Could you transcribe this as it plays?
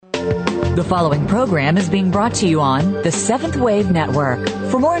The following program is being brought to you on the Seventh Wave Network.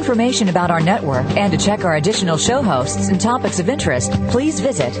 For more information about our network and to check our additional show hosts and topics of interest, please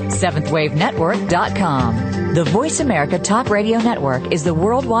visit seventhwavenetwork.com. The Voice America Talk Radio Network is the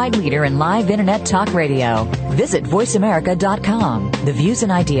worldwide leader in live Internet talk radio. Visit voiceamerica.com. The views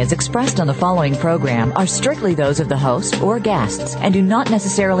and ideas expressed on the following program are strictly those of the host or guests and do not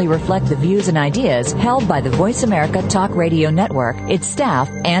necessarily reflect the views and ideas held by the Voice America Talk Radio Network, its staff,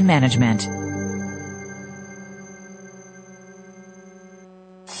 and management.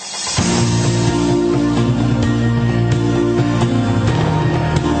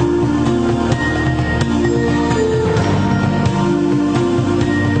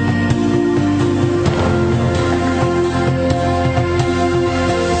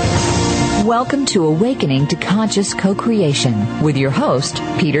 Welcome to Awakening to Conscious Co-Creation with your host,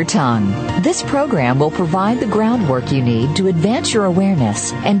 Peter Tongue. This program will provide the groundwork you need to advance your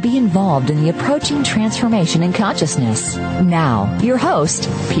awareness and be involved in the approaching transformation in consciousness. Now, your host,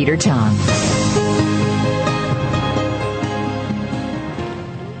 Peter Tongue.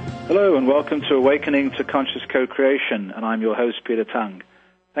 Hello and welcome to Awakening to Conscious Co-Creation, and I'm your host, Peter Tongue.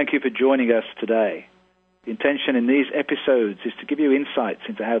 Thank you for joining us today. The intention in these episodes is to give you insights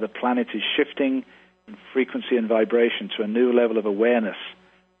into how the planet is shifting in frequency and vibration to a new level of awareness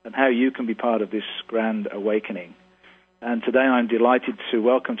and how you can be part of this grand awakening. And today I'm delighted to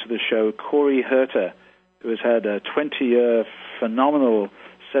welcome to the show Corey Herter, who has had a 20-year phenomenal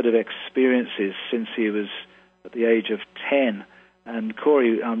set of experiences since he was at the age of 10. And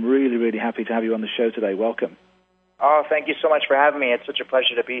Corey, I'm really, really happy to have you on the show today. Welcome. Oh, thank you so much for having me. It's such a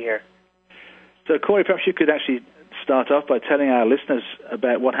pleasure to be here. So, Corey, perhaps you could actually start off by telling our listeners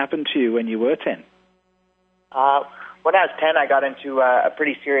about what happened to you when you were 10. When I was 10, I got into a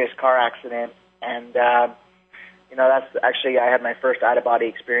pretty serious car accident, and, that's actually, I had my first out-of-body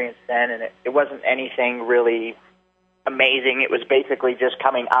experience then, and it wasn't anything really amazing. It was basically just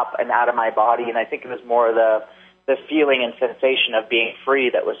coming up and out of my body, and I think it was more the feeling and sensation of being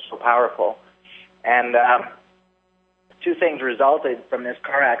free that was so powerful. And two things resulted from this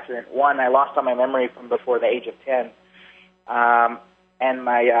car accident. One, I lost all my memory from before the age of 10. And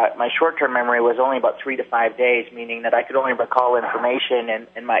my short-term memory was only about 3 to 5 days, meaning that I could only recall information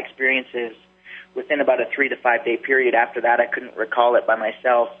and my experiences within about a 3 to 5 day period. After that, I couldn't recall it by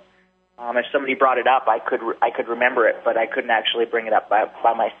myself. If somebody brought it up, I could remember it, but I couldn't actually bring it up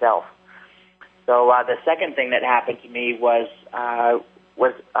by myself. So the second thing that happened to me was as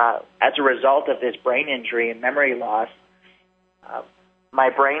a result of this brain injury and memory loss, my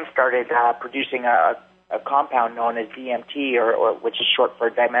brain started producing a compound known as DMT, or which is short for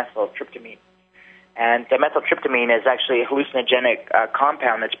dimethyltryptamine. And dimethyltryptamine is actually a hallucinogenic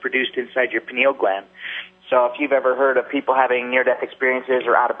compound that's produced inside your pineal gland. So if you've ever heard of people having near-death experiences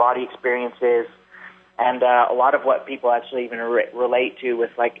or out-of-body experiences, and a lot of what people actually even relate to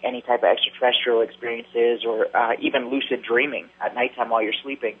with like any type of extraterrestrial experiences or even lucid dreaming at nighttime while you're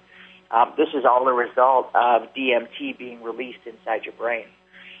sleeping, this is all a result of DMT being released inside your brain.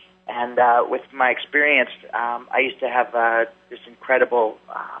 And with my experience, I used to have this incredible,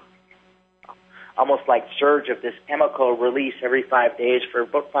 almost like surge of this chemical release every 5 days for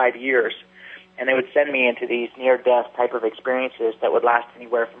about 5 years. And they would send me into these near-death type of experiences that would last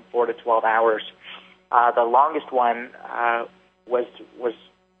anywhere from 4 to 12 hours. The longest one was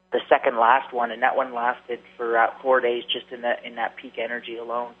the second last one, and that one lasted for 4 days just in that peak energy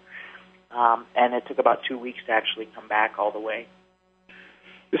alone. And it took about 2 weeks to actually come back all the way.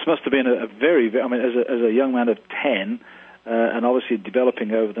 This must have been a very, as a young man of 10, and obviously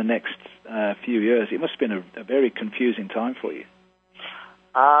developing over the next few years, it must have been a very confusing time for you.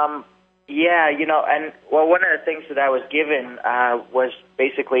 Yeah, and one of the things that I was given was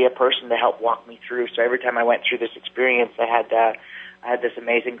basically a person to help walk me through. So every time I went through this experience, I had this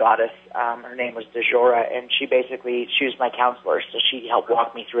amazing goddess. Her name was Dejora, and she was my counselor. So she helped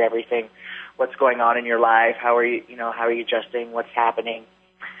walk me through everything. What's going on in your life? How are you adjusting? What's happening?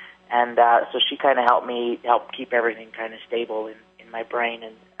 And so she kind of helped keep everything kind of stable in my brain.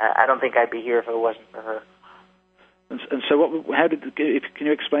 And I don't think I'd be here if it wasn't for her. And so, can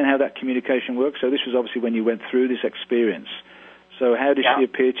you explain how that communication works? So this was obviously when you went through this experience. So how did she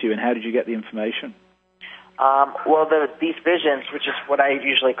appear to you, and how did you get the information? These visions, which is what I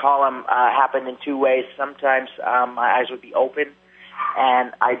usually call them, happened in two ways. Sometimes my eyes would be open,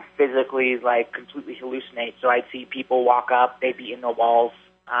 and I'd physically, completely hallucinate. So I'd see people walk up, they'd be in the walls.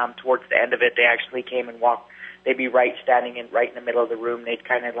 Towards the end of it, they actually came and walked. They'd be standing right in the middle of the room. They'd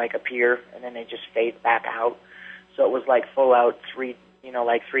kind of appear, and then they'd just fade back out. So it was full out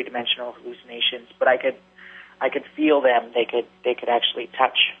three-dimensional hallucinations. But I I could feel them. They could actually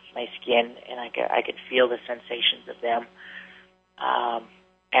touch my skin, and I could feel the sensations of them.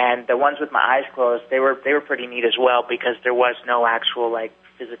 And the ones with my eyes closed, they were pretty neat as well, because there was no actual like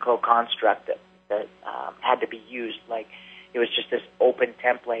physical construct that had to be used. Like, it was just this open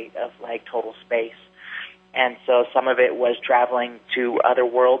template of like total space. And so some of it was traveling to other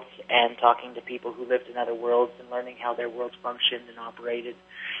worlds and talking to people who lived in other worlds and learning how their worlds functioned and operated.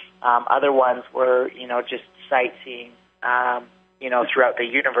 Other ones were, just sightseeing, throughout the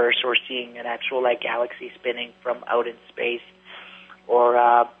universe, or seeing an actual like galaxy spinning from out in space. Or,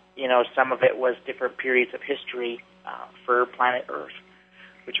 some of it was different periods of history for planet Earth,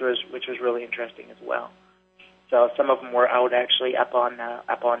 which was really interesting as well. So some of them were out actually up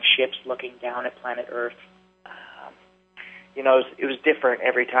on ships looking down at planet Earth. It was different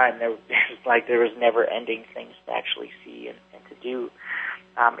every time. There was never-ending things to actually see and to do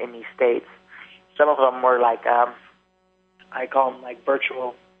in these states. Some of them were like, I call them like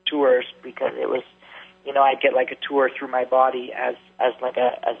virtual tours, because it was, I'd get like a tour through my body as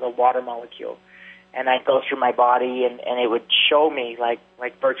a water molecule, and I'd go through my body and it would show me like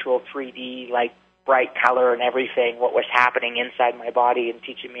virtual 3D, like bright color and everything, what was happening inside my body, and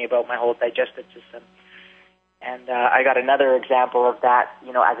teaching me about my whole digestive system. And I got another example of that,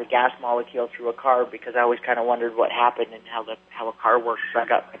 as a gas molecule through a car, because I always kind of wondered what happened and how a car works. So I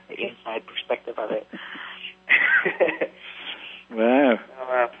got like the inside perspective of it. Wow.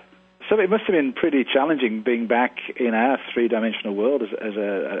 So it must have been pretty challenging being back in our three-dimensional world as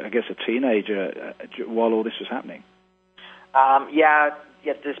a teenager while all this was happening. Yeah,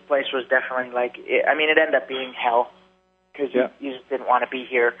 this place was definitely like, it ended up being hell, because you just didn't want to be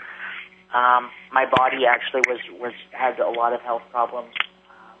here. My body actually had a lot of health problems.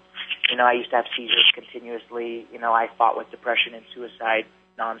 I used to have seizures continuously. I fought with depression and suicide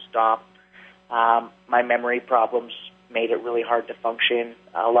nonstop. My memory problems made it really hard to function.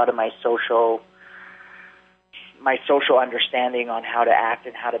 A lot of my social understanding on how to act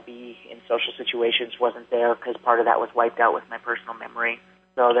and how to be in social situations wasn't there, because part of that was wiped out with my personal memory.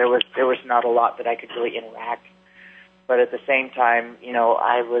 So there was not a lot that I could really interact. But at the same time,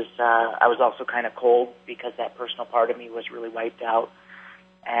 I was also kind of cold, because that personal part of me was really wiped out.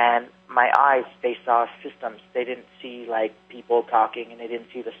 And my eyes, they saw systems. They didn't see like people talking, and they didn't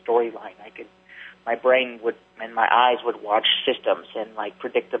see the storyline. My brain and my eyes would watch systems and like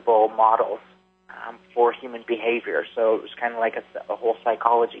predictable models for human behavior. So it was kind of like a whole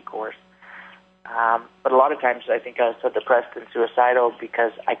psychology course. But a lot of times I think I was so depressed and suicidal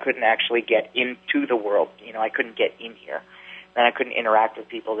because I couldn't actually get into the world. I couldn't get in here. And I couldn't interact with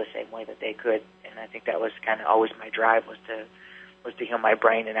people the same way that they could. And I think that was kind of always my drive, was to heal my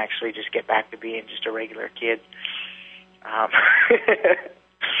brain and actually just get back to being just a regular kid. I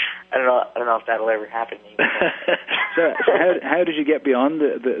don't know if that'll ever happen to me. So how did you get beyond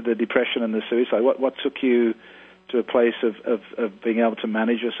the depression and the suicide? What took you to a place of being able to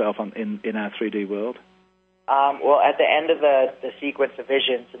manage yourself in our 3D world? Well, at the end of the sequence of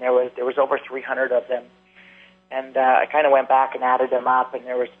visions, and there was over 300 of them, and I kind of went back and added them up, and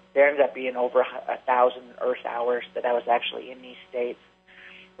there ended up being over 1,000 Earth hours that I was actually in these states,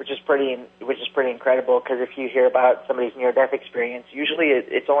 which is pretty incredible, because if you hear about somebody's near-death experience, usually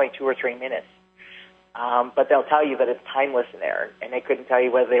it's only 2 or 3 minutes. But they'll tell you that it's timeless in there, and they couldn't tell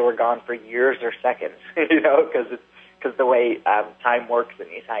you whether they were gone for years or seconds, because the way time works in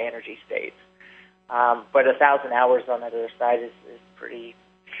these high-energy states. But 1,000 hours on the other side is pretty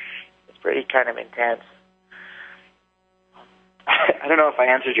kind of intense. I don't know if I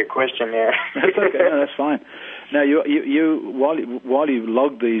answered your question there. That's okay. No, that's fine. Now, you while you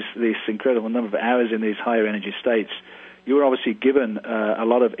logged these incredible number of hours in these higher energy states, you were obviously given a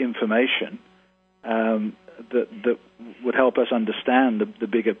lot of information that would help us understand the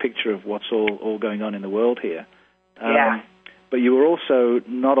bigger picture of what's all going on in the world here. But you were also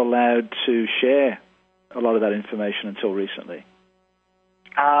not allowed to share a lot of that information until recently.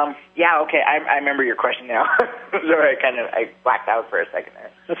 Okay. I remember your question now. Sorry, I blacked out for a second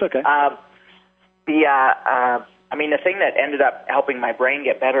there. That's okay. The thing that ended up helping my brain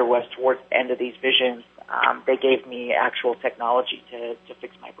get better was towards the end of these visions, they gave me actual technology to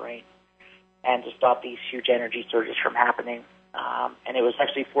fix my brain and to stop these huge energy surges from happening. And it was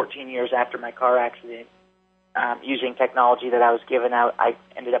actually 14 years after my car accident, using technology that I was given out, I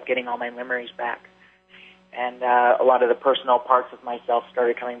ended up getting all my memories back. And a lot of the personal parts of myself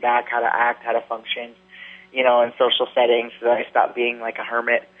started coming back, how to act, how to function, in social settings, so that I stopped being like a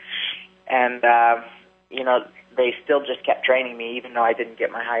hermit. And, they still just kept training me, even though I didn't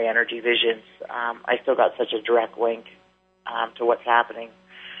get my high-energy visions. I still got such a direct link to what's happening.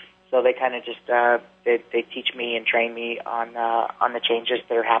 So they kind of just they teach me and train me on the changes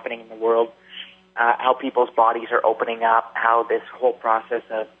that are happening in the world, how people's bodies are opening up, how this whole process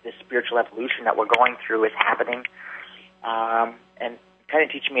of this spiritual evolution that we're going through is happening, and kind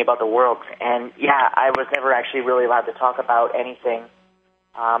of teaching me about the world. And yeah, I was never actually really allowed to talk about anything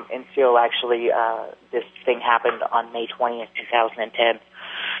until actually this thing happened on May 20th, 2010.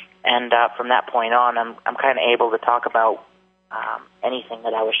 And from that point on, I'm kind of able to talk about anything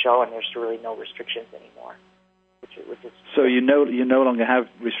that I was showing. There's really no restrictions anymore. Which is so you no longer have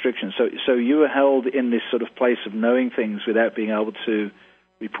restrictions. So you were held in this sort of place of knowing things without being able to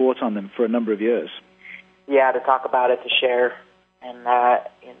report on them for a number of years. Yeah, to talk about it, to share, and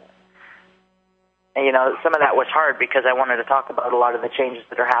you know, some of that was hard because I wanted to talk about a lot of the changes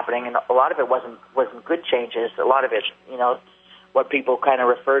that are happening, and a lot of it wasn't good changes. A lot of it, you know, what people kind of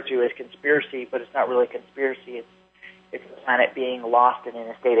refer to as conspiracy, but it's not really conspiracy. It's the planet being lost and in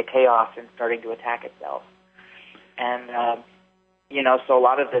a state of chaos and starting to attack itself. And, you know, so a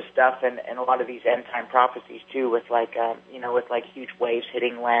lot of this stuff and a lot of these end-time prophecies, too, with like huge waves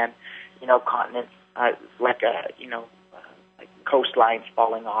hitting land, you know, continents, like coastlines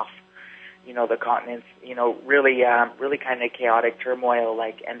falling off, you know, the continents, you know, really kind of chaotic turmoil,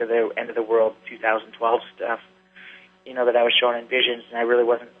 like end of the world 2012 stuff, you know, that I was shown in visions, and I really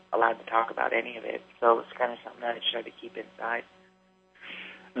wasn't allowed to talk about any of it. So it's kind of something that I just had to keep inside.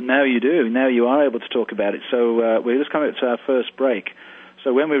 And now you do. Now you are able to talk about it. So we're just coming up to our first break.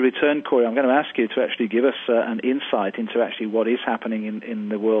 So when we return, Corey, I'm going to ask you to actually give us an insight into actually what is happening in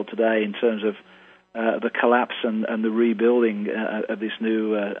the world today in terms of the collapse and the rebuilding of this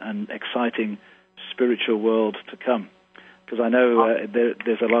new and exciting spiritual world to come. Because I know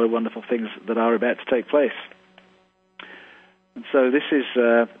there's a lot of wonderful things that are about to take place. And so this is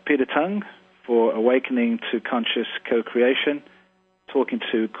Peter Tung for Awakening to Conscious Co-Creation, talking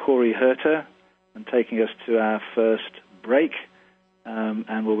to Corey Herter and taking us to our first break.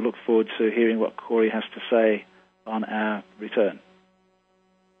 And we'll look forward to hearing what Corey has to say on our return.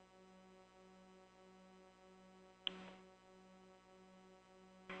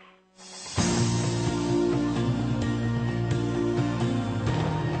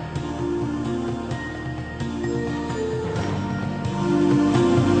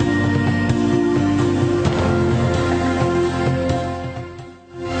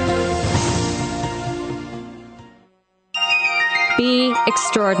 Be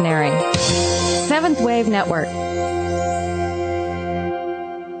extraordinary. Seventh Wave Network.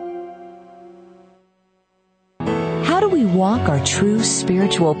 How do we walk our true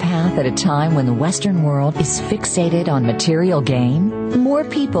spiritual path at a time when the Western world is fixated on material gain? More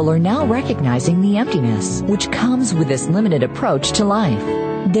people are now recognizing the emptiness which comes with this limited approach to life.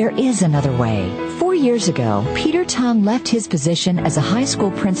 There is another way. 4 years ago, Peter Tung left his position as a high school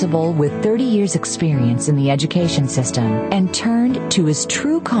principal with 30 years' experience in the education system and turned to his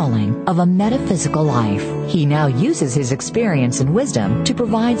true calling of a metaphysical life. He now uses his experience and wisdom to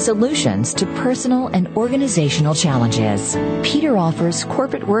provide solutions to personal and organizational challenges. Peter offers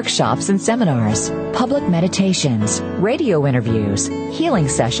corporate workshops and seminars, public meditations, radio interviews, healing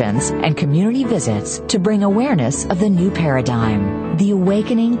sessions, and community visits to bring awareness of the new paradigm, the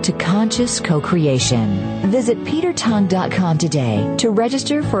awakening to conscious co-creation. Visit petertung.com today to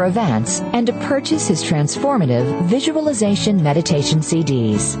register for events and to purchase his transformative visualization meditation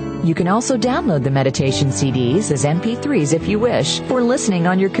CDs. You can also download the meditation CDs as MP3s if you wish for listening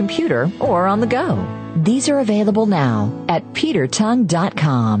on your computer or on the go. These are available now at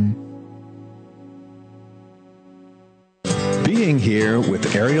petertung.com. Being Here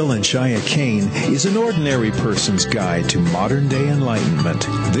with Ariel and Shia Kane is an ordinary person's guide to modern-day enlightenment.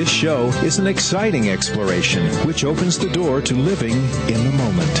 This show is an exciting exploration which opens the door to living in the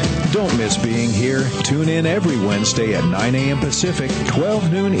moment. Don't miss Being Here. Tune in every Wednesday at 9 a.m. Pacific,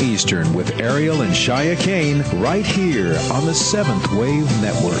 12 noon Eastern with Ariel and Shia Kane right here on the Seventh Wave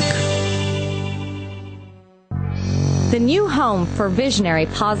Network. The new home for visionary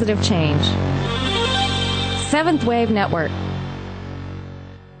positive change. Seventh Wave Network.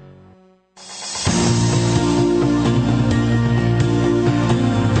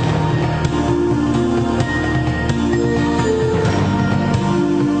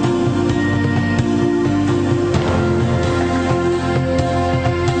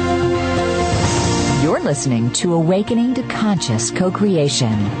 Listening to Awakening to Conscious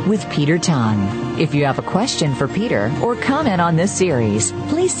Co-Creation with Peter Tung. If you have a question for Peter or comment on this series,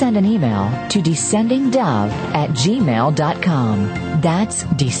 please send an email to descendingdove@gmail.com. That's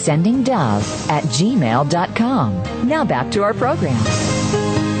descendingdove@gmail.com. Now back to our program.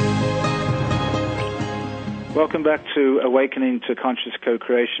 Welcome back to Awakening to Conscious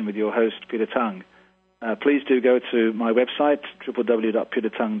Co-Creation with your host, Peter Tung. Please do go to my website,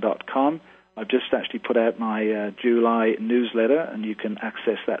 www.petertung.com. I've just actually put out my July newsletter, and you can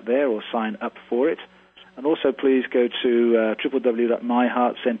access that there or sign up for it. And also please go to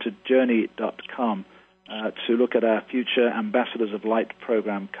www.myheartcenteredjourney.com to look at our future Ambassadors of Light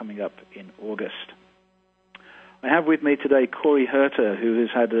program coming up in August. I have with me today Corey Herter, who has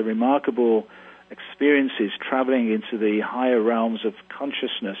had a remarkable experiences traveling into the higher realms of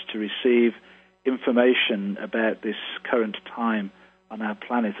consciousness to receive information about this current time on our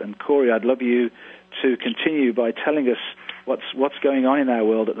planet. And Corey, I'd love you to continue by telling us what's going on in our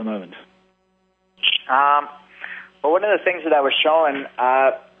world at the moment. Well, one of the things that I was showing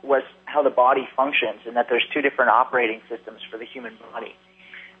was how the body functions, and that there's two different operating systems for the human body.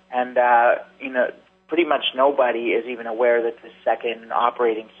 And, pretty much nobody is even aware that the second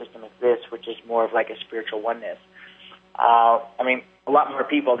operating system exists, which is more of like a spiritual oneness. A lot more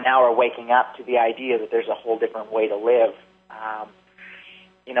people now are waking up to the idea that there's a whole different way to live, and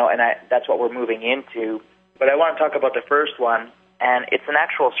that's what we're moving into. But I want to talk about the first one, and it's an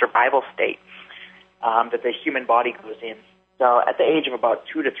actual survival state that the human body goes in. So at the age of about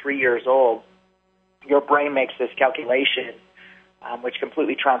 2 to 3 years old, your brain makes this calculation which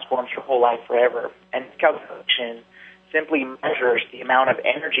completely transforms your whole life forever. And this calculation simply measures the amount of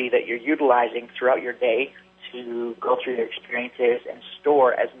energy that you're utilizing throughout your day to go through your experiences and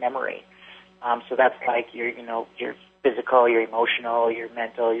store as memory. So that's like your physical, your emotional, your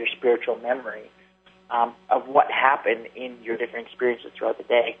mental, your spiritual memory of what happened in your different experiences throughout the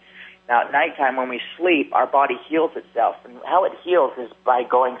day. Now, at nighttime, when we sleep, our body heals itself. And how it heals is by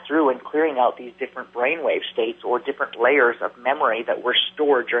going through and clearing out these different brainwave states or different layers of memory that were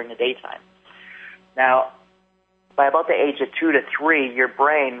stored during the daytime. Now, by about the age of 2 to 3, your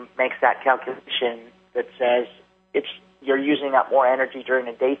brain makes that calculation that says you're using up more energy during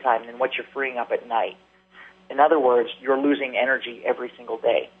the daytime than what you're freeing up at night. In other words, you're losing energy every single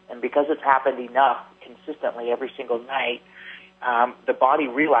day. And because it's happened enough consistently every single night, the body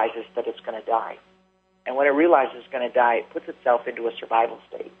realizes that it's going to die. And when it realizes it's going to die, it puts itself into a survival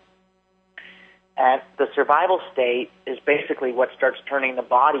state. And the survival state is basically what starts turning the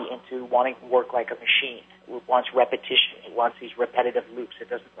body into wanting to work like a machine. It wants repetition. It wants these repetitive loops. It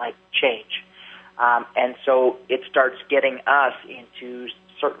doesn't like change. And so it starts getting us into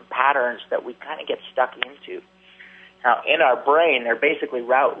certain patterns that we kind of get stuck into. Now, in our brain, they're basically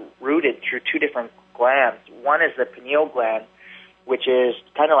rooted through two different glands. One is the pineal gland, which is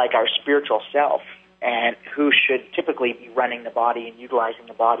kind of like our spiritual self, and who should typically be running the body and utilizing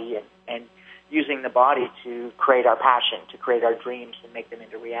the body and using the body to create our passion, to create our dreams and make them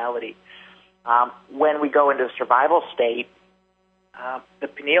into reality. When we go into a survival state, the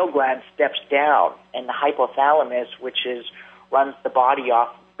pineal gland steps down, and the hypothalamus, which runs the body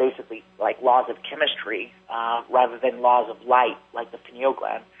off basically like laws of chemistry rather than laws of light like the pineal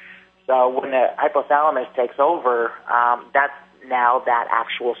gland. So when the hypothalamus takes over, that's now that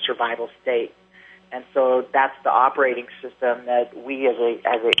actual survival state. And so that's the operating system that we as a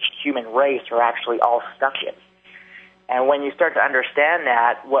human race are actually all stuck in. And when you start to understand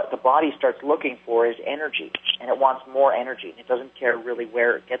that, what the body starts looking for is energy, and it wants more energy, and it doesn't care really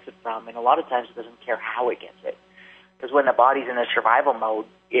where it gets it from, and a lot of times it doesn't care how it gets it. Because when the body's in a survival mode,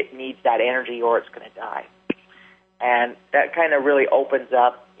 it needs that energy or it's going to die. And that kind of really opens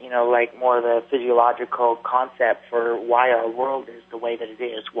up, like more of the physiological concept for why our world is the way that it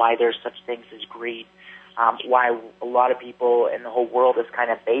is, why there's such things as greed, why a lot of people in the whole world is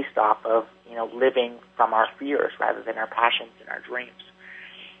kind of based off of, living from our fears rather than our passions and our dreams.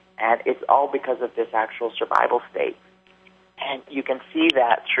 And it's all because of this actual survival state. And you can see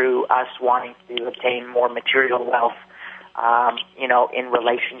that through us wanting to obtain more material wealth, in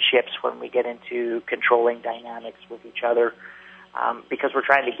relationships when we get into controlling dynamics with each other, because we're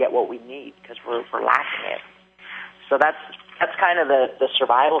trying to get what we need because we're lacking it. So that's kind of the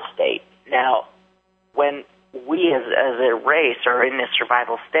survival state. Now, when we as a race are in this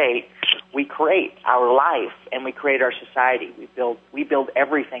survival state, we create our life and we create our society. We build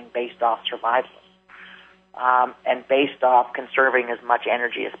everything based off survival. And based off conserving as much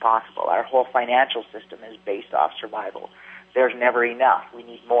energy as possible. Our whole financial system is based off survival. There's never enough. We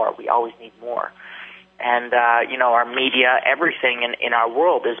need more. We always need more. And, our media, everything in our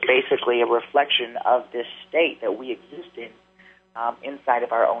world is basically a reflection of this state that we exist in inside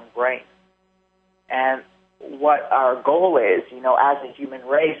of our own brain. And what our goal is, as a human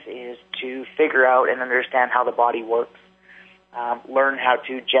race, is to figure out and understand how the body works, learn how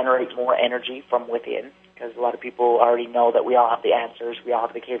to generate more energy from within, because a lot of people already know that we all have the answers, we all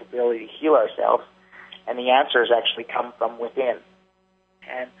have the capability to heal ourselves, and the answers actually come from within.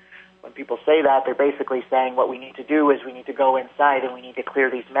 And when people say that, they're basically saying what we need to do is we need to go inside and we need to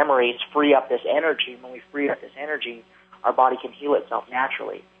clear these memories, free up this energy. When we free up this energy, our body can heal itself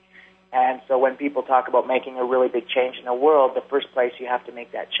naturally. And so when people talk about making a really big change in the world, the first place you have to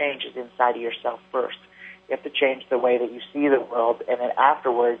make that change is inside of yourself first. You have to change the way that you see the world, and then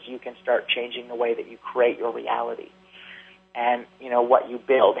afterwards you can start changing the way that you create your reality. And, what you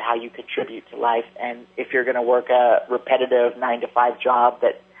build, how you contribute to life. And if you're going to work a repetitive 9-to-5 job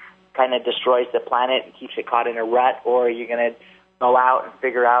that kind of destroys the planet and keeps it caught in a rut, or you're going to go out and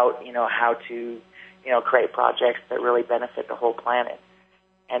figure out, how to, create projects that really benefit the whole planet.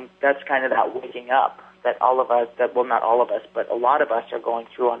 And that's kind of that waking up that all of us, not all of us, but a lot of us are going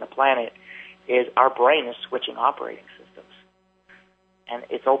through on the planet, is our brain is switching operating systems. And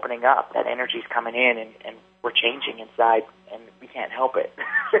it's opening up. That energy's coming in, and we're changing inside, and we can't help it.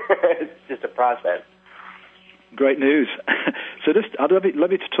 It's just a process. Great news. So I'd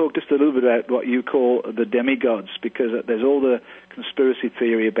love you to talk just a little bit about what you call the demigods, because there's all the conspiracy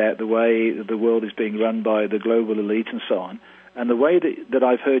theory about the way the world is being run by the global elite and so on. And the way that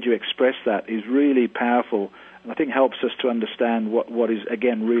I've heard you express that is really powerful, and I think helps us to understand what is,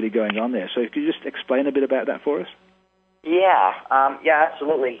 again, really going on there. So could you just explain a bit about that for us? Yeah,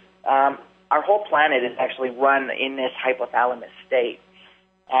 absolutely. Our whole planet is actually run in this hypothalamus state,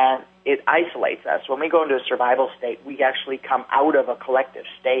 and it isolates us. When we go into a survival state, we actually come out of a collective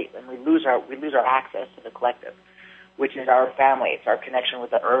state, and we lose our access to the collective, which is our family. It's our connection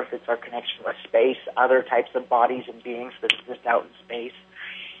with the earth. It's our connection with space, other types of bodies and beings that exist out in space.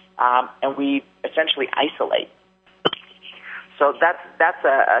 And we essentially isolate. So that's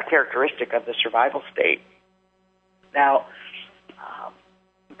a characteristic of the survival state. Now,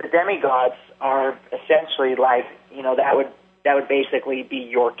 the demigods are essentially like, that would basically be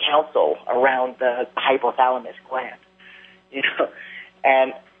your counsel around the hypothalamus gland.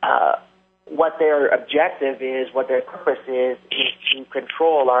 And what their objective is, what their purpose is to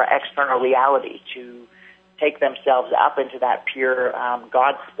control our external reality, to take themselves up into that pure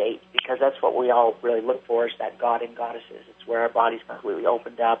God state, because that's what we all really look for, is that God and goddesses. It's where our body's completely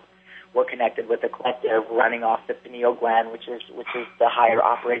opened up. We're connected with the collective, running off the pineal gland, which is the higher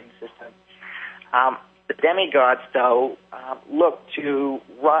operating system. The demigods, though, look to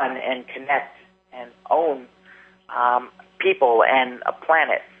run and connect and own people and a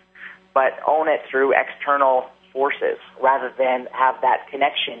planet, but own it through external forces rather than have that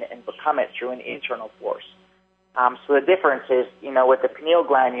connection and become it through an internal force. So the difference is, with the pineal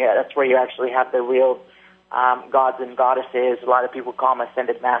gland, that's where you actually have the real gods and goddesses. A lot of people call them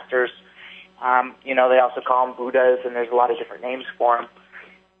ascended masters. They also call them Buddhas, and there's a lot of different names for them.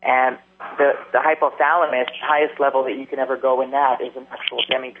 And the hypothalamus, highest level that you can ever go in that, is an actual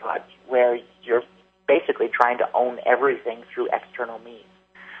demigod, where you're basically trying to own everything through external means.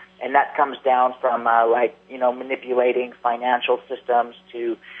 And that comes down from, manipulating financial systems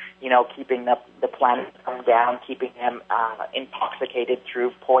to, keeping the planet come down, keeping them intoxicated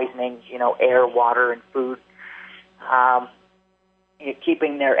through poisoning, air, water, and food,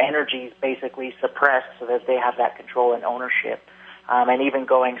 keeping their energies basically suppressed so that they have that control and ownership, and even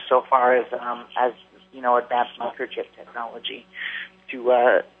going so far as advanced microchip technology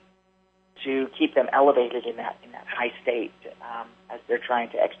to keep them elevated in that high state as they're trying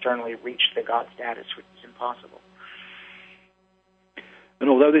to externally reach the God status, which is impossible. And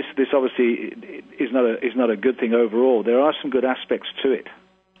although this obviously is not a good thing overall, there are some good aspects to it.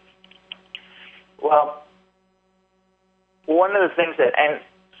 Well, one of the things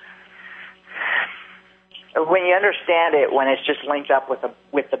and when you understand it, when it's just linked up with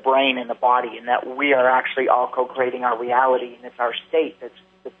the brain and the body, and that we are actually all co-creating our reality, and it's our state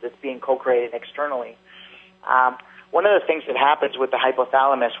that's being co-created externally. One of the things that happens with the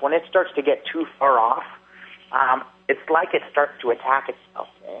hypothalamus, when it starts to get too far off, it's like it starts to attack itself.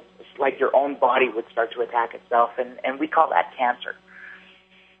 It's like your own body would start to attack itself, and we call that cancer.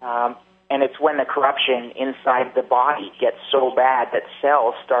 And it's when the corruption inside the body gets so bad that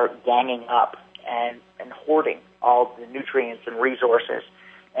cells start ganging up and hoarding all the nutrients and resources,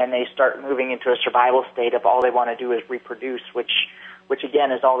 and they start moving into a survival state of all they want to do is reproduce, which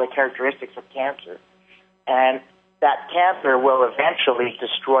again is all the characteristics of cancer. And that cancer will eventually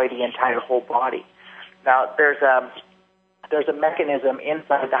destroy the entire whole body. Now, there's a mechanism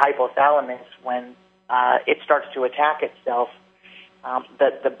inside the hypothalamus when it starts to attack itself,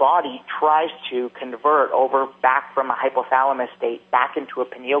 that the body tries to convert over back from a hypothalamus state back into a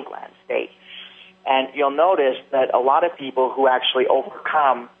pineal gland state. And you'll notice that a lot of people who actually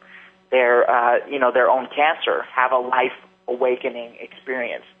overcome their own cancer have a life awakening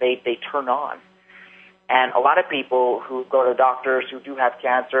experience. They turn on. And a lot of people who go to doctors who do have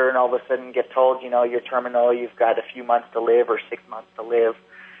cancer and all of a sudden get told, you're terminal, you've got a few months to live or 6 months to live,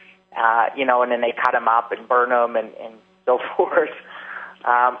 and then they cut them up and burn them and so forth.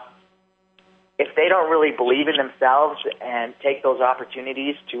 If they don't really believe in themselves and take those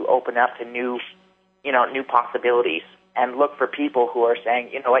opportunities to open up to new possibilities and look for people who are saying,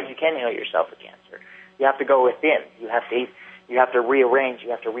 you know what, you can heal yourself of cancer. You have to go within. You have to rearrange.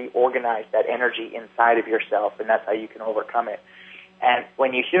 You have to reorganize that energy inside of yourself, and that's how you can overcome it. And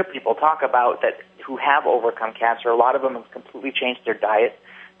when you hear people talk about that who have overcome cancer, a lot of them have completely changed their diet.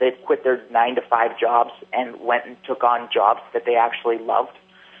 They've quit their 9-to-5 jobs and went and took on jobs that they actually loved.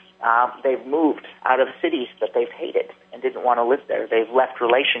 They've moved out of cities that they've hated and didn't want to live there. They've left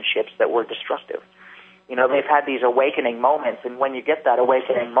relationships that were destructive. They've had these awakening moments, and when you get that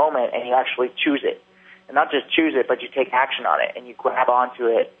awakening moment and you actually choose it, and not just choose it, but you take action on it and you grab onto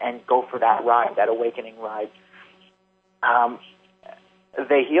it and go for that ride, that awakening ride,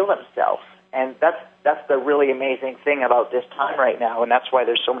 they heal themselves. And that's the really amazing thing about this time right now, and that's why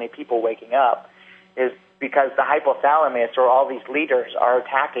there's so many people waking up, is because the hypothalamus or all these leaders are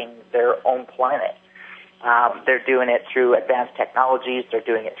attacking their own planet. They're doing it through advanced technologies. They're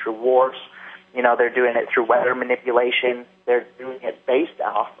doing it through wars. They're doing it through weather manipulation. They're doing it based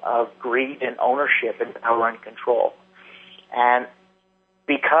off of greed and ownership and power and control. And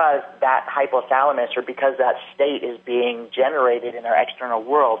because that hypothalamus or because that state is being generated in our external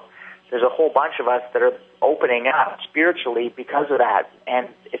world, there's a whole bunch of us that are opening up spiritually because of that. And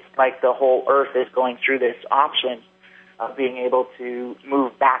it's like the whole earth is going through this option of being able to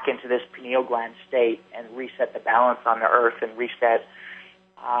move back into this pineal gland state and reset the balance on the earth and reset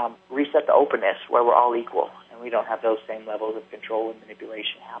the openness where we're all equal and we don't have those same levels of control and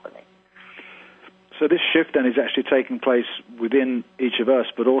manipulation happening. So this shift then is actually taking place within each of us,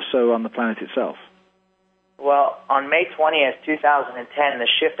 but also on the planet itself. Well, on May 20th, 2010, the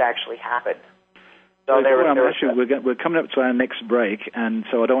shift actually happened. We're coming up to our next break, and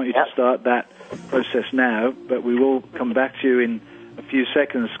so I don't want you to start that process now, but we will come back to you in a few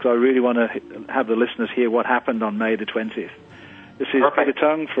seconds because I really want to have the listeners hear what happened on May the 20th. This is Peter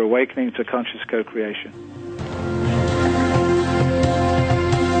Tung for Awakening to Conscious Co-Creation.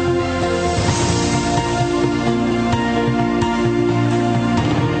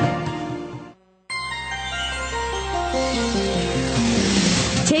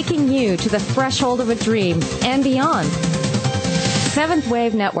 Taking you to the threshold of a dream and beyond. Seventh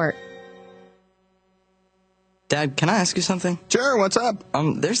Wave Network. Dad, can I ask you something? Sure, what's up?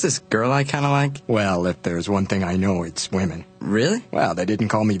 There's this girl I kind of like. Well, if there's one thing I know, it's women. Really? Well, they didn't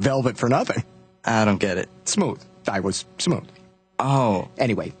call me Velvet for nothing. I don't get it. Smooth. I was smooth. Oh.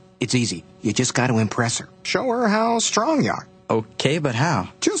 Anyway, it's easy. You just got to impress her. Show her how strong you are. Okay, but how?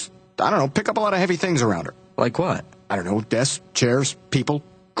 Just, I don't know, pick up a lot of heavy things around her. Like what? I don't know, desks, chairs, people.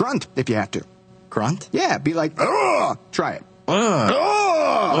 Grunt, if you have to. Grunt? Yeah, be like, ugh! Try it.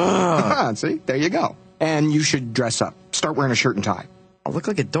 Ugh! See, there you go. And you should dress up. Start wearing a shirt and tie. I'll look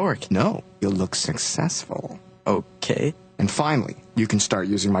like a dork. No, you'll look successful. Okay. And finally, you can start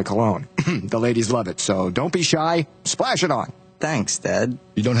using my cologne. The ladies love it, so don't be shy. Splash it on. Thanks, Dad.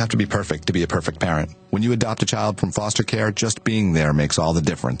 You don't have to be perfect to be a perfect parent. When you adopt a child from foster care, just being there makes all the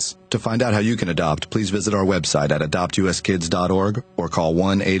difference. To find out how you can adopt, please visit our website at adoptuskids.org or call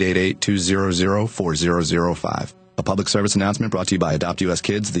 1-888-200-4005. A public service announcement brought to you by Adopt U.S.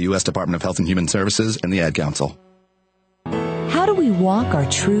 Kids, the U.S. Department of Health and Human Services, and the Ad Council. How do we walk our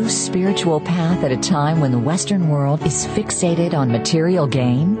true spiritual path at a time when the Western world is fixated on material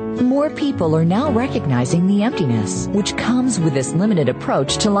gain? More people are now recognizing the emptiness which comes with this limited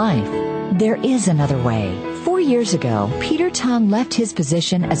approach to life. There is another way. 4 years ago, Peter Tung left his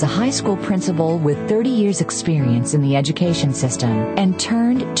position as a high school principal with 30 years' experience in the education system and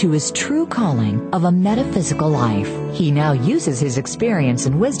turned to his true calling of a metaphysical life. He now uses his experience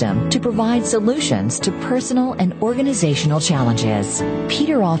and wisdom to provide solutions to personal and organizational challenges.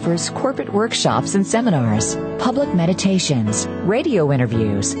 Peter offers corporate workshops and seminars, public meditations, radio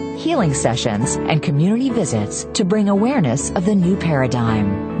interviews, healing sessions, and community visits to bring awareness of the new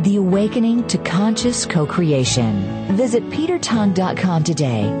paradigm, the awakening to conscious co-creation. Visit petertung.com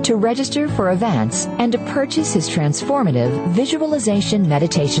today to register for events and to purchase his transformative visualization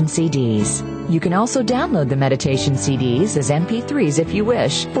meditation CDs. You can also download the meditation CDs as MP3s if you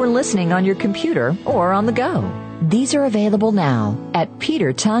wish for listening on your computer or on the go. These are available now at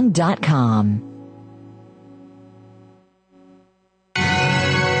petertung.com.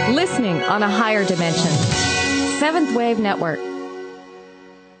 Listening on a higher dimension. Seventh Wave Network.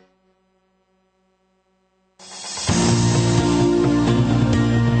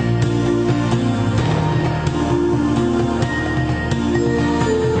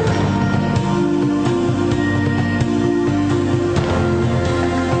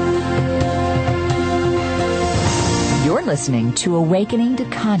 listening to Awakening to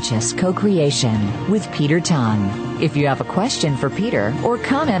Conscious Co-Creation with Peter Tongue. If you have a question for Peter or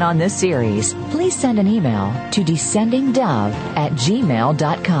comment on this series, please send an email to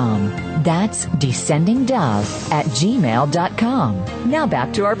descendingdove@gmail.com. That's descendingdove@gmail.com. Now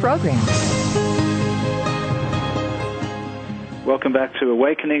back to our program. Welcome back to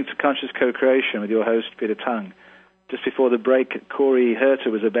Awakening to Conscious Co-Creation with your host, Peter Tongue. Just before the break, Corey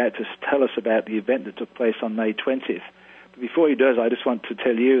Herter was about to tell us about the event that took place on May 20th. But before he does, I just want to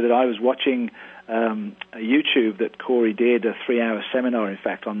tell you that I was watching a YouTube that Corey did, a 3-hour seminar, in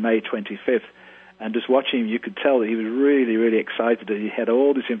fact, on May 25th. And just watching him, you could tell that he was really, really excited that he had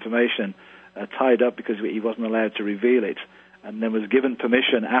all this information tied up because he wasn't allowed to reveal it. And then was given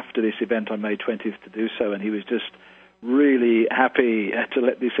permission after this event on May 20th to do so. And he was just really happy to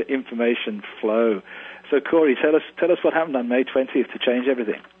let this information flow. So, Corey, tell us what happened on May 20th to change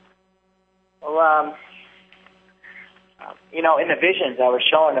everything. Well, in the visions I was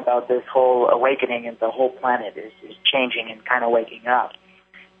showing about this whole awakening and the whole planet is changing and kind of waking up.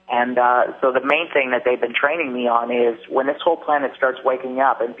 And so the main thing that they've been training me on is when this whole planet starts waking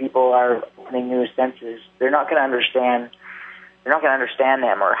up and people are opening new senses, they're not going to understand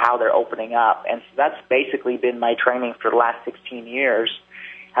them or how they're opening up. And so that's basically been my training for the last 16 years,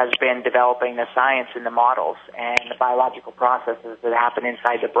 has been developing the science and the models and the biological processes that happen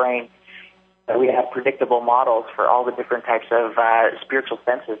inside the brain. So we have predictable models for all the different types of spiritual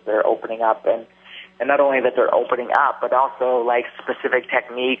senses that are opening up. And not only that they're opening up, but also like specific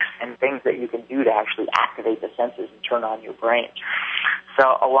techniques and things that you can do to actually activate the senses and turn on your brain.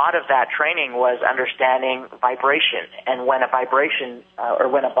 So a lot of that training was understanding vibration. And when a vibration or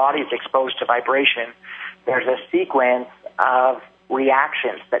when a body is exposed to vibration, there's a sequence of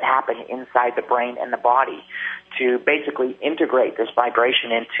reactions that happen inside the brain and the body to basically integrate this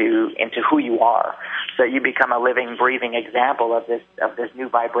vibration into who you are, so you become a living, breathing example of this new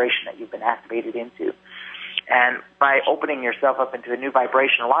vibration that you've been activated into. And by opening yourself up into a new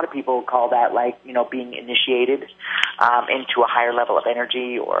vibration, a lot of people call that being initiated into a higher level of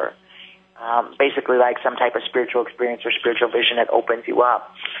energy, or basically like some type of spiritual experience or spiritual vision that opens you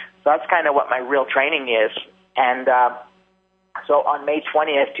up. So that's kind of what my real training is. And so on May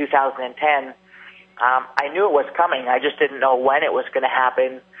 20th, 2010, I knew it was coming. I just didn't know when it was going to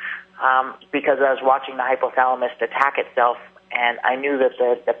happen because I was watching the hypothalamus attack itself, and I knew that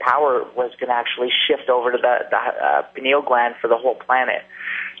the power was going to actually shift over to the pineal gland for the whole planet.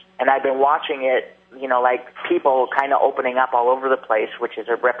 And I've been watching it, like people kind of opening up all over the place, which is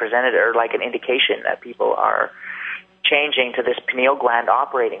a representative or like an indication that people are changing to this pineal gland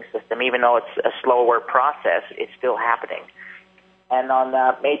operating system. Even though it's a slower process, it's still happening. And on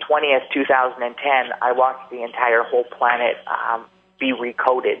May 20th, 2010, I watched the entire whole planet be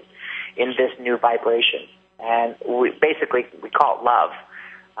recoded in this new vibration. And we call it love.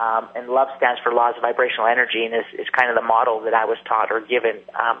 And love stands for laws of vibrational energy, and is kind of the model that I was taught or given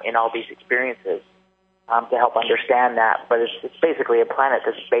in all these experiences to help understand that. But it's basically a planet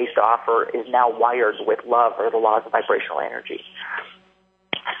that's based off or is now wired with love or the laws of vibrational energy.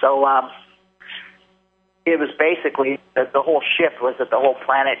 So it was basically the whole shift was that the whole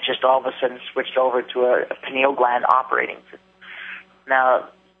planet just all of a sudden switched over to a pineal gland operating system. Now,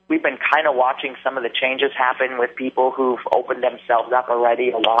 we've been kind of watching some of the changes happen with people who've opened themselves up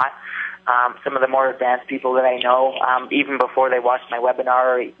already a lot. Some of the more advanced people that I know, even before they watched my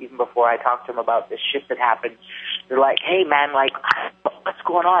webinar, or even before I talked to them about this shift that happened, they're like, hey, man, like, what's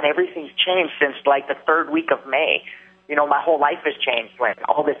going on? Everything's changed since, like, the third week of May. My whole life has changed. Like,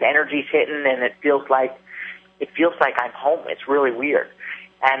 all this energy's hitting, and it feels like I'm home. It's really weird.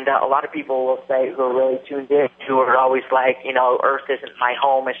 And a lot of people will say, who are really tuned in, who are always like, Earth isn't my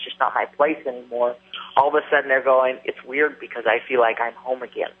home, it's just not my place anymore. All of a sudden they're going, it's weird because I feel like I'm home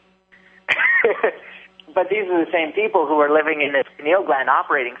again. But these are the same people who are living in this pineal gland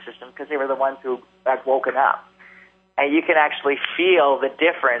operating system because they were the ones who had woken up. And you can actually feel the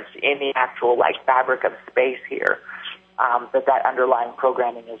difference in the actual fabric of space here, that underlying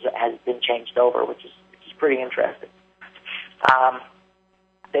programming has been changed over, which is pretty interesting.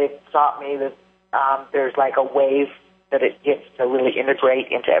 They've taught me that there's a wave that it gets to really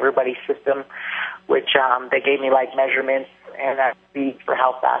integrate into everybody's system, which they gave me measurements and that speed for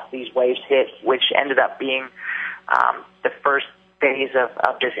how fast these waves hit, which ended up being the first phase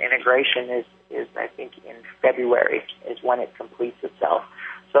of this integration is I think in February is when it completes itself.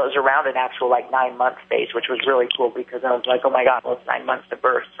 So it was around an actual 9-month phase, which was really cool because I was like, oh my God, well, it's 9 months to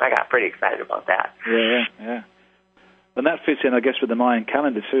birth. So I got pretty excited about that. Yeah. And that fits in, I guess, with the Mayan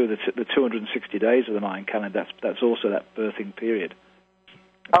calendar too. The 260 days of the Mayan calendar. That's also that birthing period.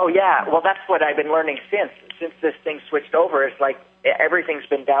 Oh, yeah. Well, that's what I've been learning since this thing switched over. It's like everything's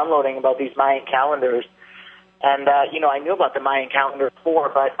been downloading about these Mayan calendars. And, I knew about the Mayan calendar before,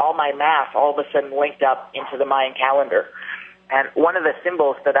 but all my math all of a sudden linked up into the Mayan calendar. And one of the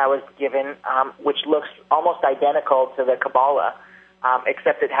symbols that I was given, which looks almost identical to the Kabbalah,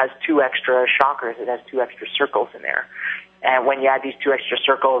 except it has 2 extra chakras. It has 2 extra circles in there. And when you add these 2 extra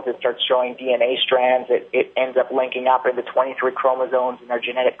circles, it starts showing DNA strands. It ends up linking up into 23 chromosomes in our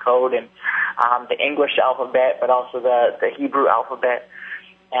genetic code and the English alphabet, but also the Hebrew alphabet.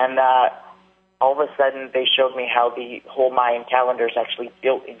 And all of a sudden, they showed me how the whole Mayan calendar is actually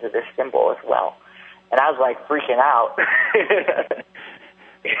built into this symbol as well. And I was like freaking out.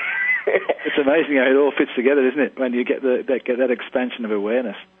 It's amazing how it all fits together, isn't it, when you get that expansion of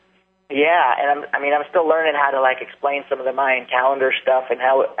awareness. Yeah, and I'm still learning how to explain some of the Mayan calendar stuff and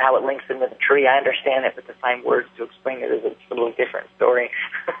how it links into the tree. I understand it, but to find words to explain it is a totally different story.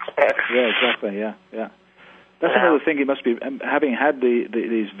 Yeah, exactly. Yeah. That's another thing. It must be having had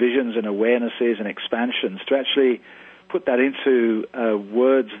these visions and awarenesses and expansions to actually put that into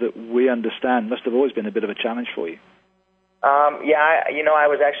words that we understand. Must have always been a bit of a challenge for you. I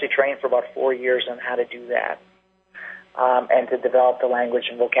was actually trained for about 4 years on how to do that. And to develop the language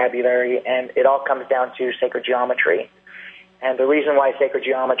and vocabulary, and it all comes down to sacred geometry. And the reason why sacred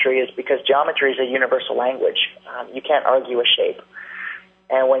geometry is because geometry is a universal language. You can't argue a shape.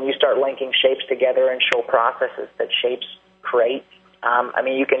 And when you start linking shapes together and show processes that shapes create,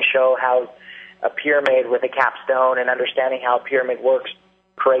 you can show how a pyramid with a capstone and understanding how a pyramid works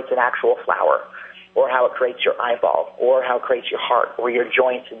creates an actual flower, or how it creates your eyeball, or how it creates your heart, or your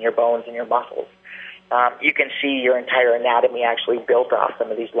joints and your bones and your muscles. You can see your entire anatomy actually built off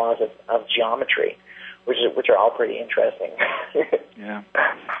some of these laws of geometry, which are all pretty interesting. Yeah.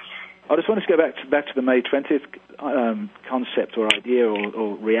 I just wanted to go back to the May 20th concept or idea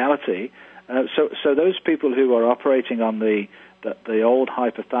or reality. So those people who are operating on the old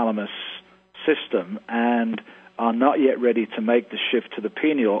hypothalamus system and are not yet ready to make the shift to the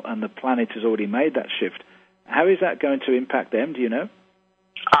pineal, and the planet has already made that shift, how is that going to impact them? Do you know?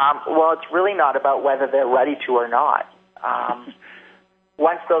 Well, it's really not about whether they're ready to or not.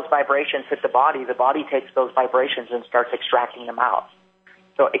 Once those vibrations hit the body takes those vibrations and starts extracting them out.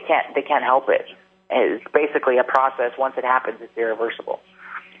 So they can't help it. It's basically a process. Once it happens, it's irreversible.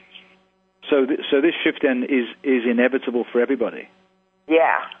 So this shift then is inevitable for everybody.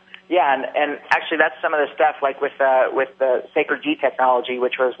 Yeah, and actually that's some of the stuff like with the Sacred G technology,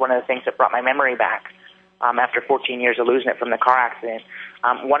 which was one of the things that brought my memory back. After 14 years of losing it from the car accident,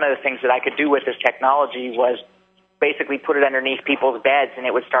 one of the things that I could do with this technology was basically put it underneath people's beds, and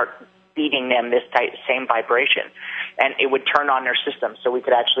it would start feeding them this same vibration, and it would turn on their system, so we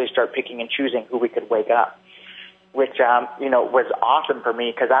could actually start picking and choosing who we could wake up, which was awesome for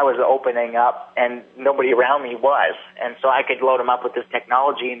me because I was opening up and nobody around me was, and so I could load them up with this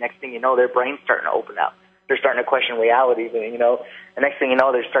technology, and next thing you know, their brain's starting to open up. They're starting to question reality, the next thing you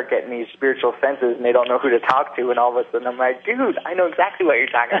know, they start getting these spiritual senses and they don't know who to talk to, and all of a sudden I'm like, dude, I know exactly what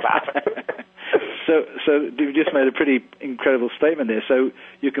you're talking about. So you've just made a pretty incredible statement there. So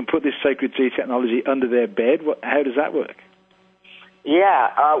you can put this Sacred G technology under their bed. how does that work?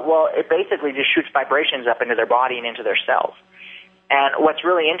 Yeah, well, it basically just shoots vibrations up into their body and into their cells. And what's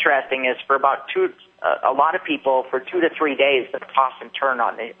really interesting is for about a lot of people, for 2 to 3 days, they toss and turn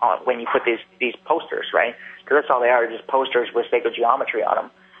on when you put these posters, right? Because that's all they are, just posters with sacred geometry on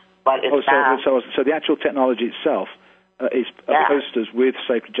them. But it's so the actual technology itself is posters with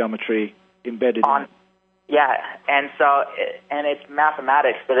sacred geometry embedded in it. Yeah, and it's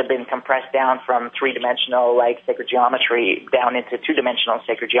mathematics that have been compressed down from 3-dimensional sacred geometry down into 2-dimensional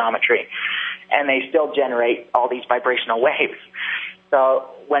sacred geometry, and they still generate all these vibrational waves. So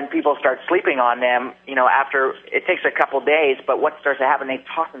when people start sleeping on them, after it takes a couple days, but what starts to happen, they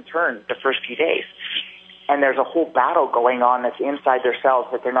toss and turn the first few days, and there's a whole battle going on that's inside their cells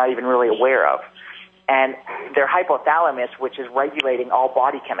that they're not even really aware of, and their hypothalamus, which is regulating all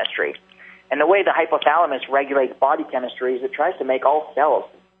body chemistry. And the way the hypothalamus regulates body chemistry is it tries to make all cells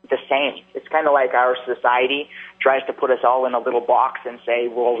the same. It's kind of like our society tries to put us all in a little box and say,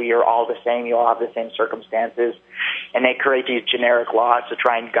 well, we are all the same, you all have the same circumstances. And they create these generic laws to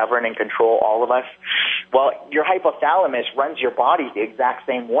try and govern and control all of us. Well, your hypothalamus runs your body the exact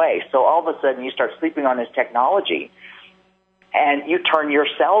same way. So all of a sudden you start sleeping on this technology and you turn your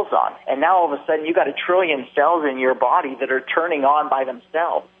cells on. And now all of a sudden you got 1 trillion cells in your body that are turning on by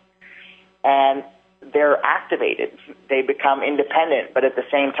themselves. And they're activated. They become independent, but at the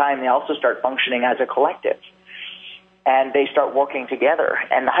same time, they also start functioning as a collective. And they start working together.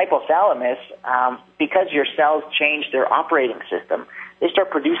 And the hypothalamus, because your cells change their operating system, they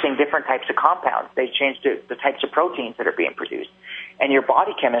start producing different types of compounds. They change the types of proteins that are being produced, and your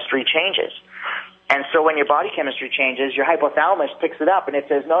body chemistry changes. And so when your body chemistry changes, your hypothalamus picks it up, and it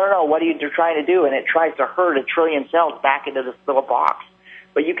says, no, what are you trying to do? And it tries to herd 1 trillion cells back into this little box.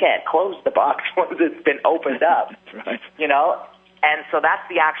 But you can't close the box once it's been opened up, right. you know? And so that's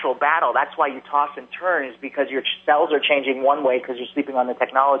the actual battle. That's why you toss and turn, is because your cells are changing one way because you're sleeping on the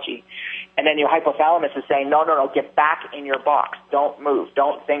technology. And then your hypothalamus is saying, no, get back in your box. Don't move.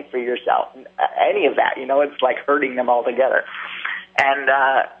 Don't think for yourself. Any of that, you know, it's like herding them all together. And,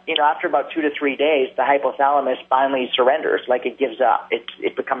 you know, after about 2 to 3 days, the hypothalamus finally surrenders, like it gives up.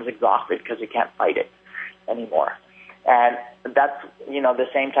 It becomes exhausted because it can't fight it anymore. And that's, you know, the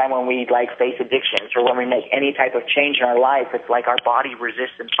same time when we, like, face addictions or when we make any type of change in our life, it's like our body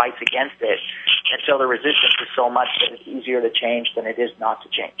resists and fights against it until the resistance is so much that it's easier to change than it is not to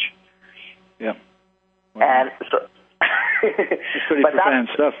change. Yeah. Wow. And so... it's pretty profound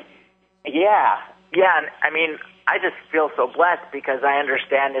stuff. Yeah. And, I mean, I just feel so blessed because I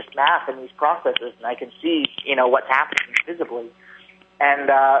understand this math and these processes, and I can see, you know, what's happening visibly.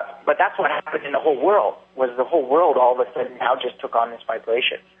 And but that's what happened in the whole world, was the whole world all of a sudden now just took on this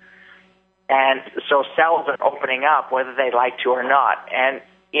vibration. And so cells are opening up whether they like to or not. And,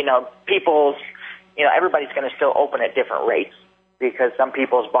 you know, everybody's going to still open at different rates because some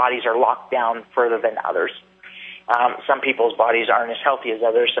people's bodies are locked down further than others. Some people's bodies aren't as healthy as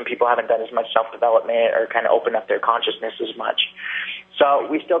others. Some people haven't done as much self-development or kind of opened up their consciousness as much. So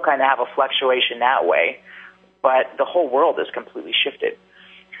we still kind of have a fluctuation that way. But the whole world is completely shifted.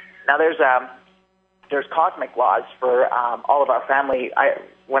 Now, there's cosmic laws for all of our family.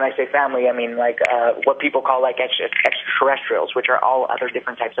 When I say family, I mean like what people call like extraterrestrials, which are all other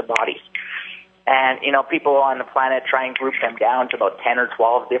different types of bodies. And, you know, people on the planet try and group them down to about 10 or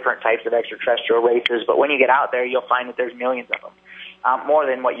 12 different types of extraterrestrial races. But when you get out there, you'll find that there's millions of them, more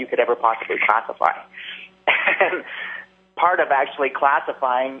than what you could ever possibly classify. And part of actually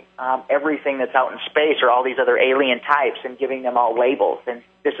classifying everything that's out in space or all these other alien types and giving them all labels, and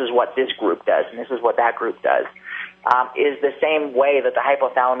this is what this group does and this is what that group does, is the same way that the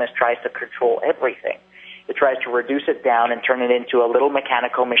hypothalamus tries to control everything. It tries to reduce it down and turn it into a little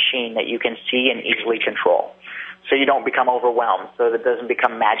mechanical machine that you can see and easily control. So you don't become overwhelmed, so that it doesn't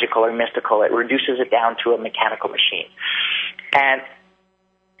become magical or mystical. It reduces it down to a mechanical machine.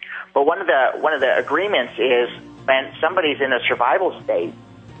 But one of the agreements is when somebody's in a survival state,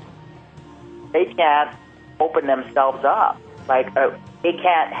 they can't open themselves up. Like they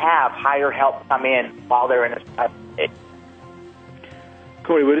can't have higher help come in while they're in a survival state.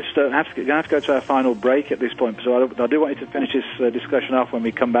 Corey, we're just going to have to go to our final break at this point, so I do want you to finish this discussion off when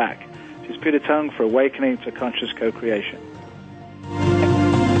we come back. This is Peter Tung for Awakening to Conscious Co-Creation.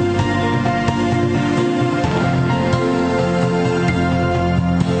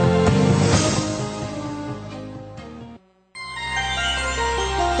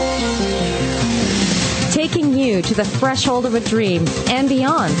 Taking you to the threshold of a dream and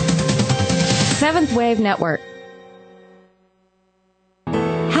beyond. Seventh Wave Network.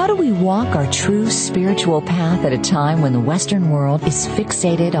 How do we walk our true spiritual path at a time when the Western world is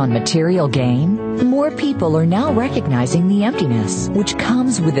fixated on material gain? More people are now recognizing the emptiness which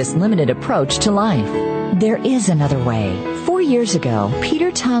comes with this limited approach to life. There is another way. 4 years ago,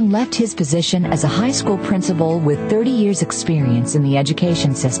 Peter Tung left his position as a high school principal with 30 years' experience in the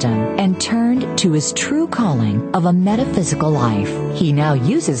education system and turned to his true calling of a metaphysical life. He now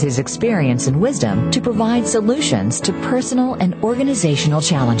uses his experience and wisdom to provide solutions to personal and organizational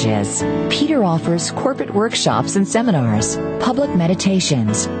challenges. Peter offers corporate workshops and seminars, public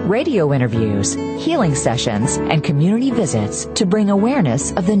meditations, radio interviews, healing sessions, and community visits to bring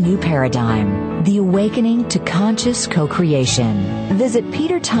awareness of the new paradigm, the awakening to conscious co-creation. Visit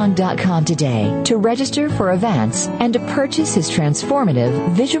petertung.com today to register for events and to purchase his transformative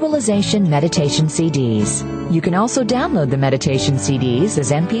visualization meditation CDs. You can also download the meditation CDs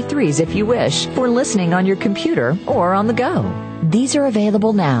as MP3s if you wish for listening on your computer or on the go. These are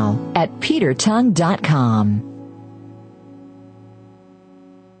available now at petertung.com.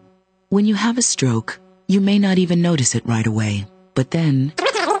 When you have a stroke, you may not even notice it right away. But then,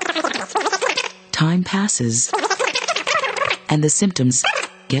 time passes, and the symptoms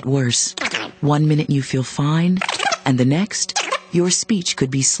get worse. 1 minute you feel fine, and the next, your speech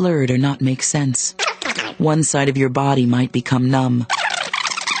could be slurred or not make sense. One side of your body might become numb.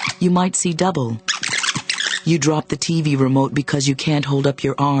 You might see double. You drop the TV remote because you can't hold up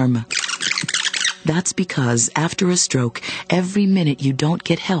your arm. That's because after a stroke, every minute you don't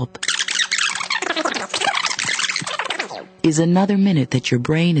get help is another minute that your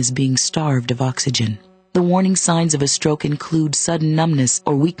brain is being starved of oxygen. The warning signs of a stroke include sudden numbness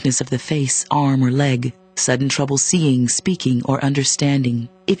or weakness of the face, arm, or leg, sudden trouble seeing, speaking, or understanding.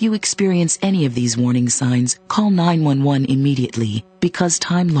 If you experience any of these warning signs, call 911 immediately, because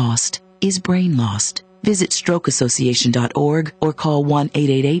time lost is brain lost. Visit strokeassociation.org or call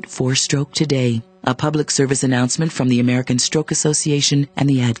 1-888-4-STROKE today. A public service announcement from the American Stroke Association and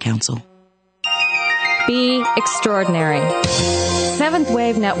the Ad Council. Be extraordinary. Seventh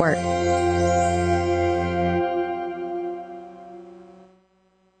Wave Network.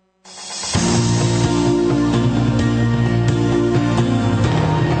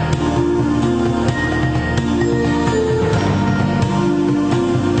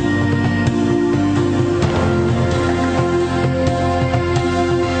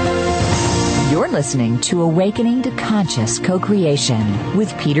 Listening to Awakening to Conscious Co-Creation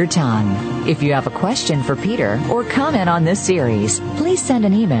with Peter Tongue. If you have a question for Peter or comment on this series, please send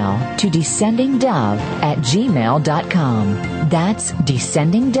an email to descendingdove@gmail.com. That's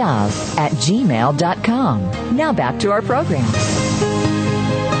descendingdove@gmail.com. Now back to our program.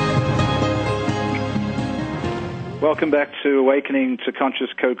 Welcome back to Awakening to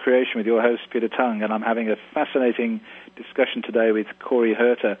Conscious Co-Creation with your host, Peter Tongue, and I'm having a fascinating discussion today with Corey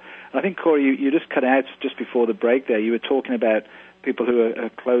Herter. And I think, Corey, you just cut out just before the break there. You were talking about people who are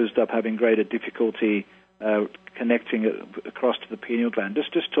closed up having greater difficulty connecting across to the pineal gland.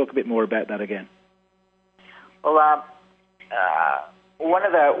 Just talk a bit more about that again. Well, one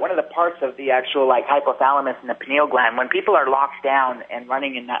of the parts of the actual hypothalamus and the pineal gland, when people are locked down and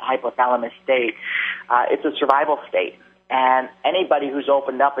running in that hypothalamus state, it's a survival state. And anybody who's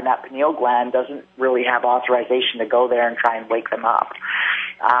opened up in that pineal gland doesn't really have authorization to go there and try and wake them up.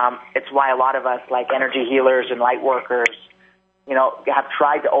 It's why a lot of us, like energy healers and light workers, have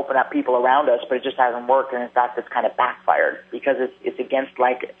tried to open up people around us, but it just hasn't worked. And in fact, it's kind of backfired because it's against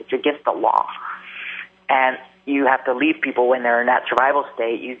the law. And you have to leave people when they're in that survival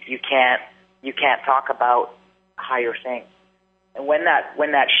state. You can't talk about higher things. And when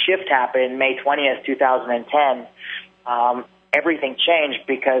that shift happened, May 20th, 2010. Everything changed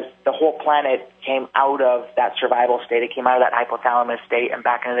because the whole planet came out of that survival state. It came out of that hypothalamus state and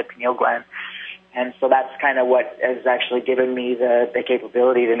back into the pineal gland. And so that's kind of what has actually given me the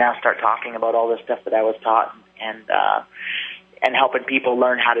capability to now start talking about all the stuff that I was taught and helping people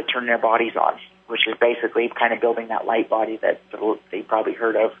learn how to turn their bodies on, which is basically kind of building that light body that you probably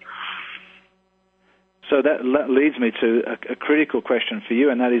heard of. So that leads me to a critical question for you,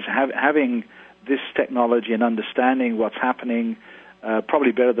 and that is having this technology and understanding what's happening,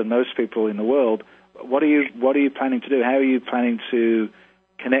 probably better than most people in the world. What are you planning to do? How are you planning to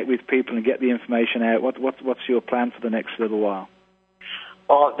connect with people and get the information out? What's your plan for the next little while?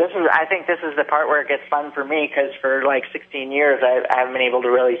 Well, I think this is the part where it gets fun for me because for 16 years I haven't been able to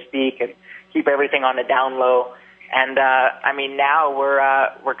really speak and keep everything on the down low. And now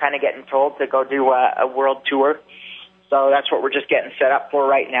we're kind of getting told to go do a world tour. So that's what we're just getting set up for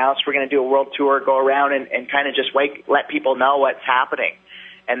right now. So we're going to do a world tour, go around and kind of just let people know what's happening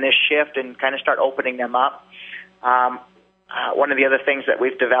and this shift and kind of start opening them up. One of the other things that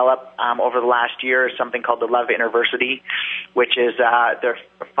we've developed over the last year is something called the Love University, which is there are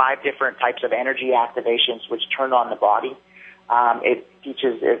 5 different types of energy activations which turn on the body. It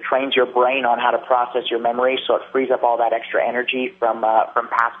trains your brain on how to process your memories, so it frees up all that extra energy from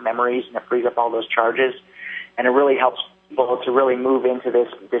past memories, and it frees up all those charges. And it really helps people to really move into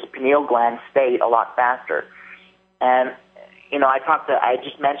this pineal gland state a lot faster. And, I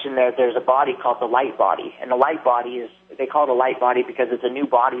just mentioned there's a body called the light body. And the light body they call it a light body because it's a new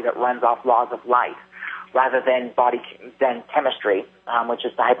body that runs off laws of light rather than chemistry, which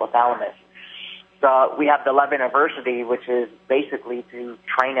is the hypothalamus. So we have the Love University, which is basically to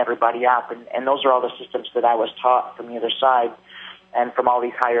train everybody up. And those are all the systems that I was taught from the other side and from all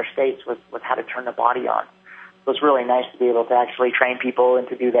these higher states with how to turn the body on. So it's really nice to be able to actually train people and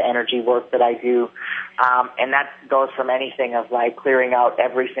to do the energy work that I do. And that goes from anything of clearing out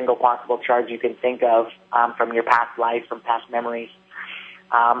every single possible charge you can think of from your past life, from past memories.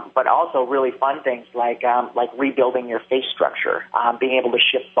 But also really fun things like rebuilding your face structure, being able to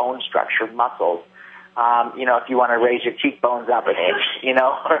shift bone structure, muscles. If you want to raise your cheekbones up an inch,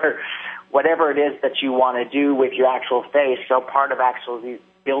 or whatever it is that you want to do with your actual face. So part of actually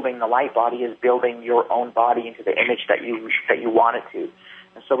building the light body is building your own body into the image that you want it to.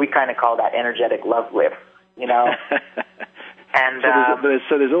 And so we kind of call that energetic love lift, And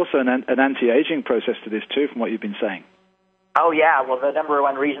so there's also an anti-aging process to this too, from what you've been saying. Oh yeah, well the number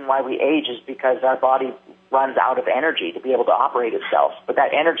one reason why we age is because our body runs out of energy to be able to operate itself. But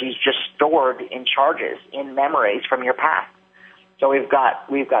that energy is just stored in charges, in memories from your past. So we've got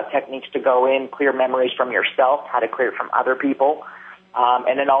techniques to go in, clear memories from yourself, how to clear it from other people,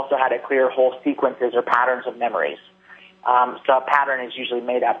 and then also how to clear whole sequences or patterns of memories. So a pattern is usually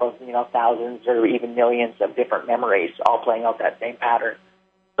made up of, thousands or even millions of different memories all playing out that same pattern.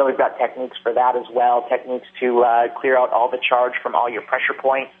 So we've got techniques for that as well, techniques to clear out all the charge from all your pressure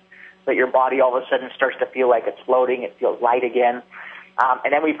points so that your body all of a sudden starts to feel like it's floating, it feels light again.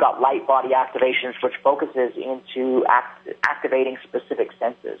 And then we've got light body activations, which focuses into activating specific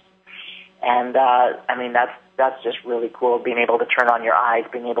senses. And, that's just really cool, being able to turn on your eyes,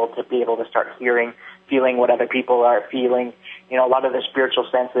 being able to start hearing, feeling what other people are feeling. A lot of the spiritual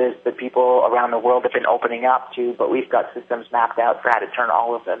senses that people around the world have been opening up to, but we've got systems mapped out for how to turn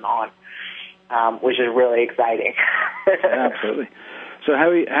all of them on, which is really exciting. Absolutely. So how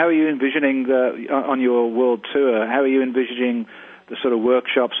are you envisioning, on your world tour, how are you envisioning the sort of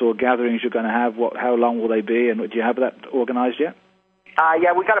workshops or gatherings you're going to have? How long will they be, and do you have that organized yet?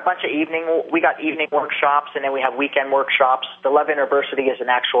 Yeah, we got a bunch of evening workshops, and then we have weekend workshops. The Love University is an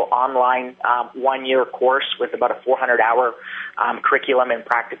actual online 1-year course with about a 400-hour curriculum and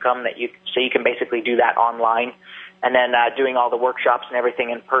practicum so you can basically do that online. And then doing all the workshops and everything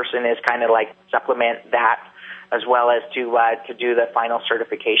in person is kind of like supplement that, as well as to do the final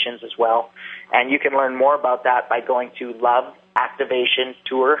certifications as well. And you can learn more about that by going to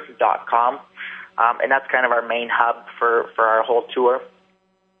loveactivationtour.com. And that's kind of our main hub for our whole tour.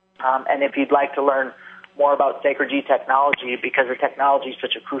 And if you'd like to learn more about Sacred G technology, because the technology is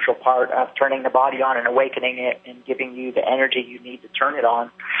such a crucial part of turning the body on and awakening it and giving you the energy you need to turn it on,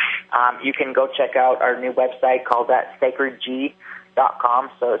 you can go check out our new website called sacredg.com.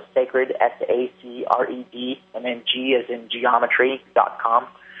 So it's sacred, SACRED, and then G as in geometry.com.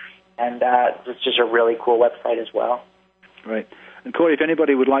 And it's just a really cool website as well. Right. And Corey, if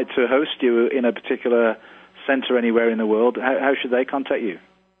anybody would like to host you in a particular center anywhere in the world, how should they contact you?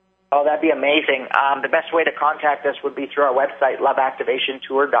 Oh, that'd be amazing. The best way to contact us would be through our website,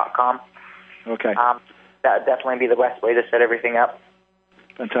 loveactivationtour.com. Okay. That would definitely be the best way to set everything up.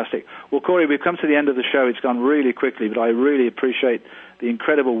 Fantastic. Well, Corey, we've come to the end of the show. It's gone really quickly, but I really appreciate the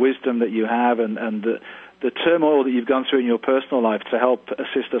incredible wisdom that you have and the turmoil that you've gone through in your personal life to help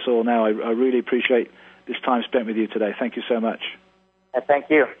assist us all now. I really appreciate this time spent with you today. Thank you so much. Thank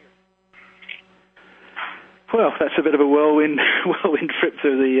you. Well, that's a bit of a whirlwind trip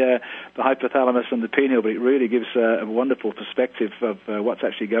through the hypothalamus and the pineal, but it really gives a wonderful perspective of what's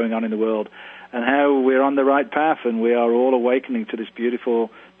actually going on in the world and how we're on the right path and we are all awakening to this beautiful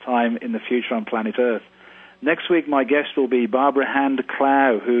time in the future on planet Earth. Next week, my guest will be Barbara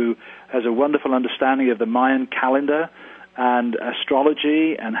Hand-Clow, who has a wonderful understanding of the Mayan calendar and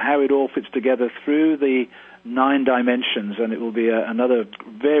astrology and how it all fits together through the 9 dimensions, and it will be another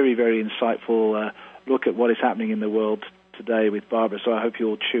very, very insightful look at what is happening in the world today with Barbara, so I hope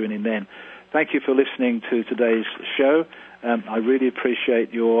you'll tune in then. Thank you for listening to today's show. I really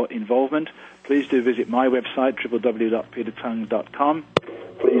appreciate your involvement. Please do visit my website, www.petertung.com.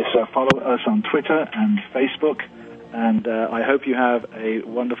 Please follow us on Twitter and Facebook, and I hope you have a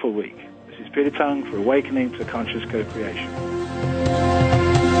wonderful week. This is Peter Tung for Awakening to Conscious Co-Creation.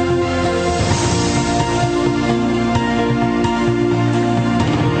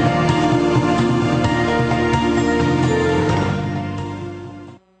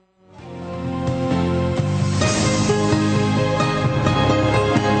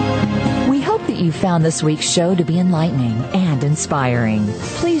 You found this week's show to be enlightening and inspiring.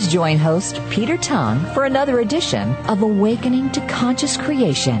 Please join host Peter Tung for another edition of Awakening to Conscious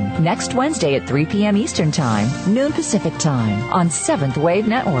Creation next Wednesday at 3 p.m. Eastern Time, noon Pacific Time on Seventh Wave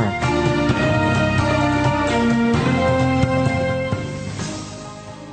Network.